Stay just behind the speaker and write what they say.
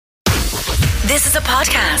This is a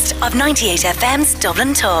podcast of 98FM's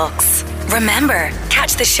Dublin Talks. Remember,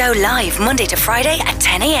 catch the show live Monday to Friday at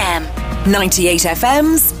 10 a.m.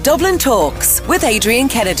 98FM's Dublin Talks with Adrian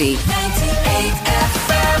Kennedy.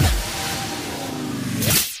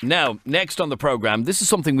 98FM. Now, next on the programme, this is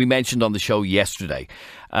something we mentioned on the show yesterday.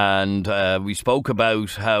 And we spoke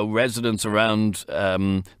about how residents around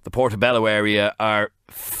the Portobello area are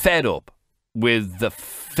fed up with the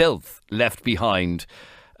filth left behind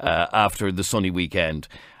after the sunny weekend.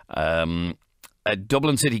 A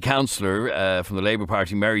Dublin City Councillor from the Labour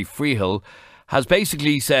Party, Mary Freehill, has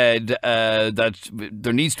basically said that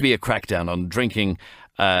there needs to be a crackdown on drinking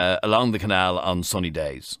along the canal on sunny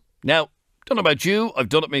days. Now, don't know about you, I've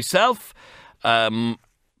done it myself.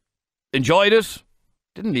 Enjoyed it.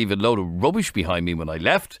 Didn't leave a load of rubbish behind me when I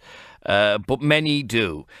left, but many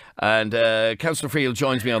do. And Councillor Freehill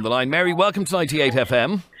joins me on the line. Mary, welcome to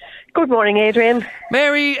 98FM. Good morning, Adrian.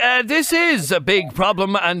 Mary, this is a big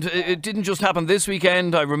problem, and it didn't just happen this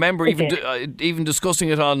weekend. I remember even discussing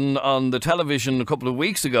it on the television a couple of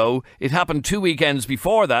weeks ago. It happened 2 weekends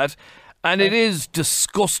before that, and it is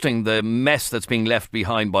disgusting, the mess that's being left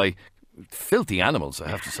behind by filthy animals, I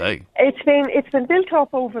have to say. It's been built up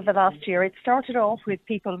over the last year. It started off with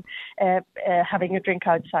people having a drink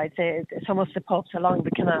outside, some of the pubs along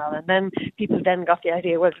the canal, and then people then got the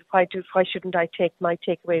idea, well, why shouldn't I take my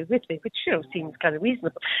takeaway with me, which seems kind of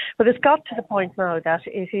reasonable. But it's got to the point now that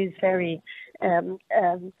it is very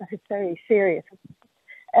serious,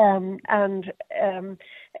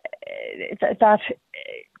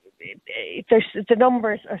 the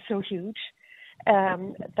numbers are so huge.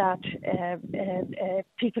 That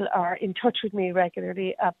people are in touch with me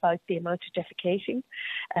regularly about the amount of defecating,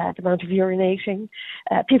 the amount of urinating.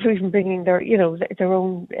 People are even bringing their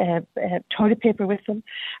own toilet paper with them.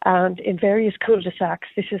 And in various cul-de-sacs,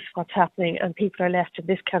 this is what's happening. And people are left in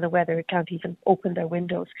this kind of weather, can't even open their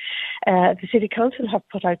windows. The City Council have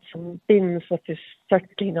put out some bins, but there's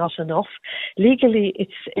certainly not enough. Legally, it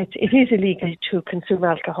is illegal to consume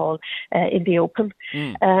alcohol in the open.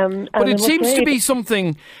 But it seems to be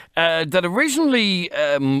something that originally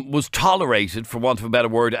was tolerated, for want of a better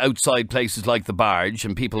word, outside places like the barge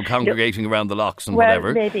and people congregating around the locks and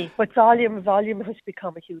whatever. Well, maybe, but volume has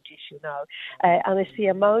become a huge issue now. And it's the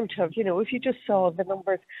amount of, if you just saw the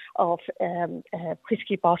numbers of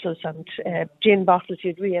whiskey bottles and gin bottles,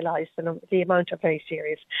 you'd realise the amount of very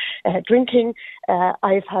serious drinking.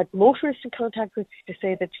 I've had motorists in contact with me to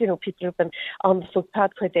say that, people have been on the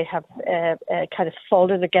footpath where they have kind of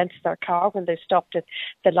fallen against their car when they stopped at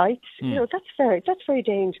the lights. That's very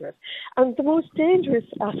dangerous. And the most dangerous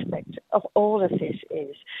aspect of all of this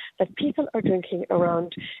is that people are drinking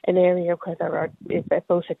around an area where there are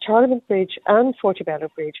both at Charlemont Bridge and Portobello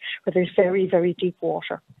Bridge where there's very, very deep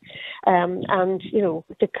water. The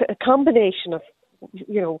combination of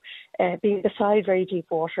being beside very deep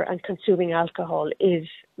water and consuming alcohol is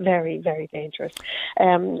very, very dangerous.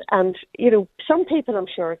 Some people, I'm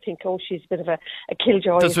sure, think, she's a bit of a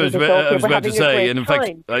killjoy. That's what I was about to say. And in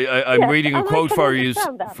fact, I'm reading a quote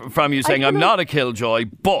from you saying, I'm not a killjoy,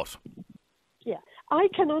 but... I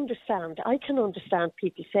can understand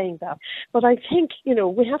people saying that, but I think,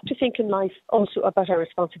 we have to think in life also about our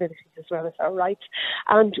responsibilities as well as our rights,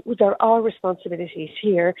 and there are responsibilities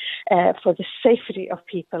here for the safety of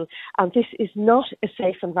people, and this is not a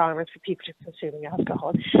safe environment for people to be consuming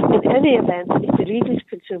alcohol. In any event, it's illegal to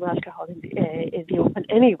consume alcohol in the open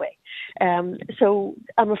anyway. So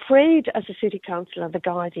I'm afraid as a City Council and the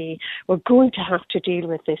Gardaí, we're going to have to deal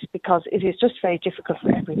with this because it is just very difficult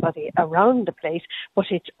for everybody around the place,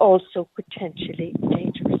 but it's also potentially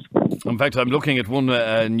dangerous. In fact, I'm looking at one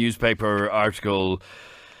newspaper article,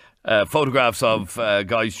 photographs of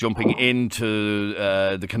guys jumping into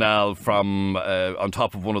the canal from on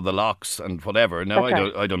top of one of the locks and whatever. Now,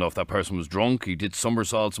 I don't know if that person was drunk, he did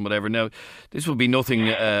somersaults and whatever. Now, this will be nothing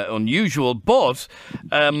unusual, but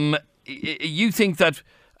you think that,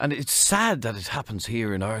 and it's sad that it happens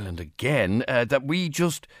here in Ireland again, that we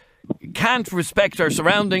just can't respect our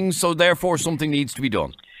surroundings, so therefore something needs to be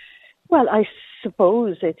done. Well, I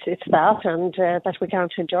suppose it's that, and that we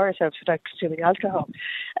can't enjoy ourselves without consuming alcohol.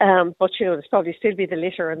 But there's probably still be the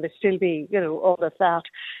litter, and there's still be all of that.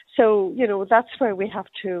 So that's where we have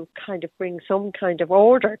to kind of bring some kind of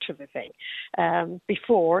order to the thing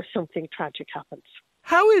before something tragic happens.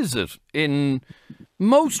 How is it in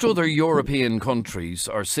most other European countries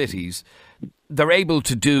or cities? They're able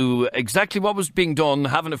to do exactly what was being done,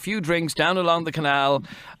 having a few drinks down along the canal.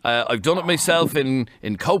 I've done it myself in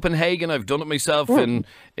Copenhagen. I've done it myself in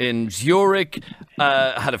Zurich.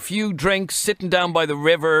 Had a few drinks, sitting down by the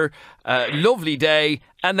river. Lovely day.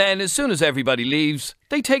 And then as soon as everybody leaves,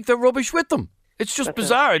 they take their rubbish with them. It's just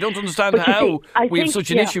bizarre. I don't understand But you how see, we have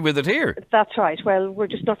such an issue with it here. That's right. Well, we're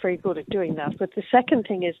just not very good at doing that. But the second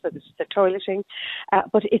thing is that it's the toileting,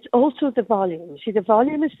 but it's also the volume. See, the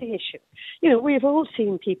volume is the issue. You know, we've all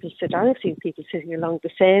seen people sit down. I've seen people sitting along the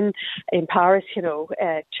Seine in Paris, you know,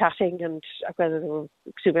 chatting, and whether they were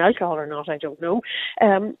consuming alcohol or not, I don't know.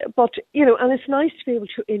 But, you know, and it's nice to be able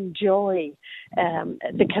to enjoy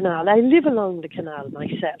the canal. I live along the canal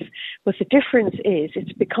myself, but the difference is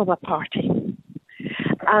it's become a party.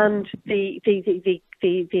 And the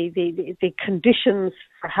conditions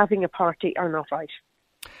for having a party are not right.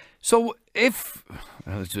 So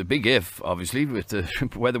it's a big if, obviously, with the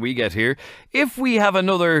weather we get here, if we have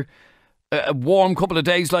another warm couple of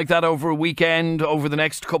days like that over a weekend, over the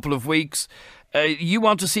next couple of weeks, you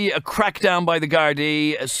want to see a crackdown by the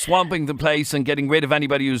Gardaí, swamping the place and getting rid of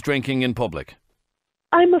anybody who's drinking in public?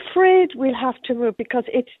 I'm afraid we'll have to move, because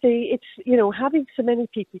it's you know, having so many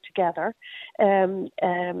people together. It's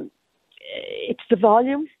the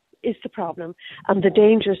volume is the problem, and the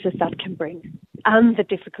dangers that can bring, and the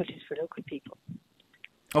difficulties for local people.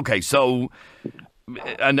 Okay, so.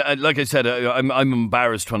 And like I said, I'm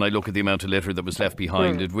embarrassed when I look at the amount of litter that was left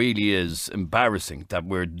behind. It really is embarrassing that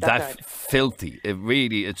we're that filthy.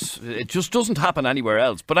 It just doesn't happen anywhere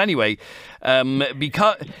else. But anyway,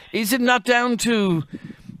 because is it not down to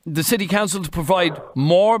the city council to provide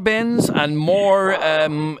more bins and more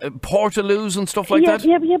portaloos and stuff like that?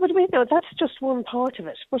 Yeah, but wait, no, that's just one part of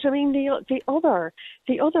it. But I mean, the other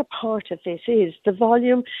part of this is the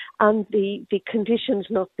volume and the conditions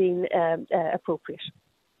not being appropriate.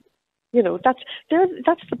 You know, that's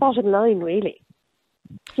the bottom line, really.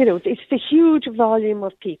 You know, it's the huge volume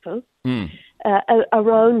of people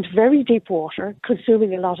around very deep water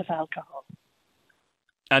consuming a lot of alcohol.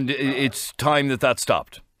 And it's time that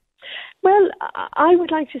stopped. Well, I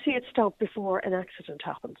would like to see it stop before an accident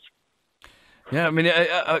happens. Yeah, I mean,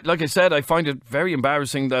 like I said, I find it very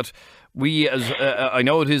embarrassing that we, as I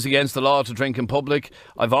know it is against the law to drink in public.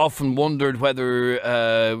 I've often wondered whether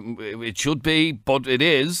it should be, but it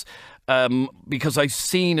is. Because I've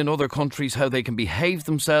seen in other countries how they can behave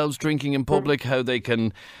themselves drinking in public, how they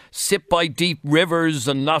can sit by deep rivers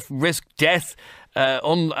and not risk death,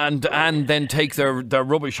 and then take their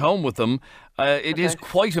rubbish home with them. It is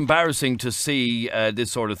quite embarrassing to see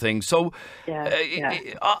this sort of thing. So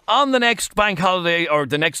on the next bank holiday, or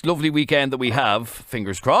the next lovely weekend that we have,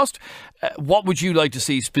 fingers crossed, what would you like to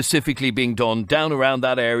see specifically being done down around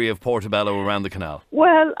that area of Portobello, around the canal?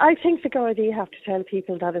 Well, I think the Gardaí have to tell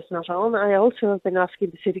people that it's not on. I also have been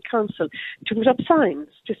asking the City Council to put up signs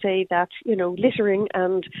to say that, you know, littering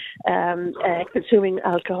and consuming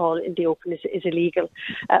alcohol in the open is illegal,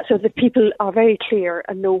 so that people are very clear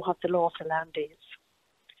and know what the law of the land is.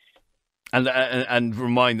 And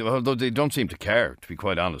remind them, although they don't seem to care, to be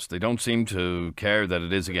quite honest. They don't seem to care that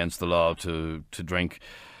it is against the law to drink.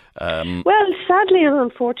 Well, sadly and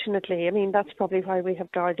unfortunately, I mean, that's probably why we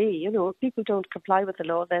have Gardaí. You know, if people don't comply with the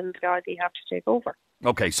law, then the Gardaí have to take over.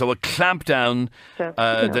 Okay, so a clampdown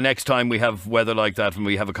the next time we have weather like that and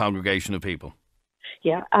we have a congregation of people.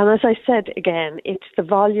 Yeah, and as I said again, it's the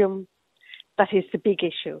volume that is the big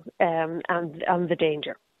issue, and the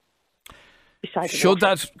danger. Should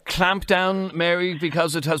that clamp down, Mary,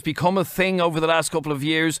 because it has become a thing over the last couple of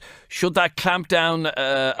years, should that clamp down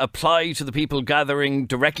apply to the people gathering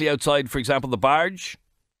directly outside, for example, the barge?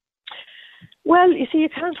 Well, you see, you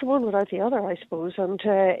can't have one without the other, I suppose, and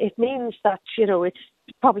it means that, you know, it's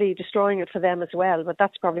probably destroying it for them as well, but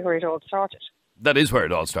that's probably where it all started. That is where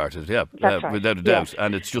it all started, yeah, right. Without a doubt. Yeah.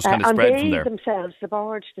 And it's just kind of spread from there. And they themselves,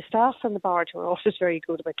 the staff and the barge were always very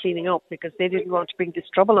good about cleaning up, because they didn't want to bring this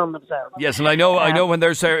trouble on themselves. Yes, and I know when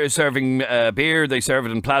they're serving beer, they serve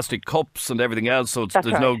it in plastic cups and everything else, so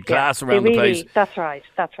there's no glass around the place. That's right,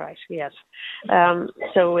 yes.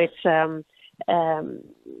 So it's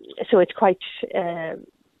quite...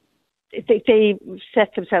 They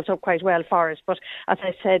set themselves up quite well for us, but as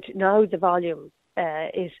I said, now the volume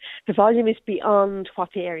is beyond what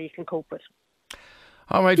the area can cope with.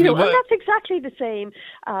 All right, and that's exactly the same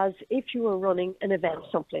as if you were running an event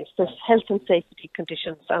someplace. There's health and safety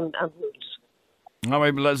conditions and rules. All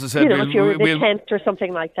right, well, as I said, if you're in a tent or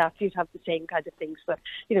something like that, you'd have the same kind of things that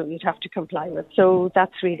you'd have to comply with. So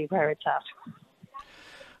that's really where it's at.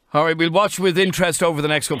 All right, we'll watch with interest over the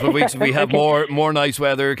next couple of weeks if we have more nice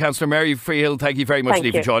weather. Councillor Mary Freehill, thank you very much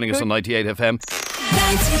indeed for joining us on 98 FM.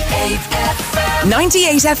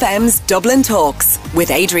 98 FM's Dublin Talks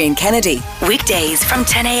with Adrian Kennedy. Weekdays from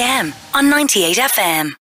 10 a.m. on 98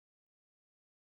 FM.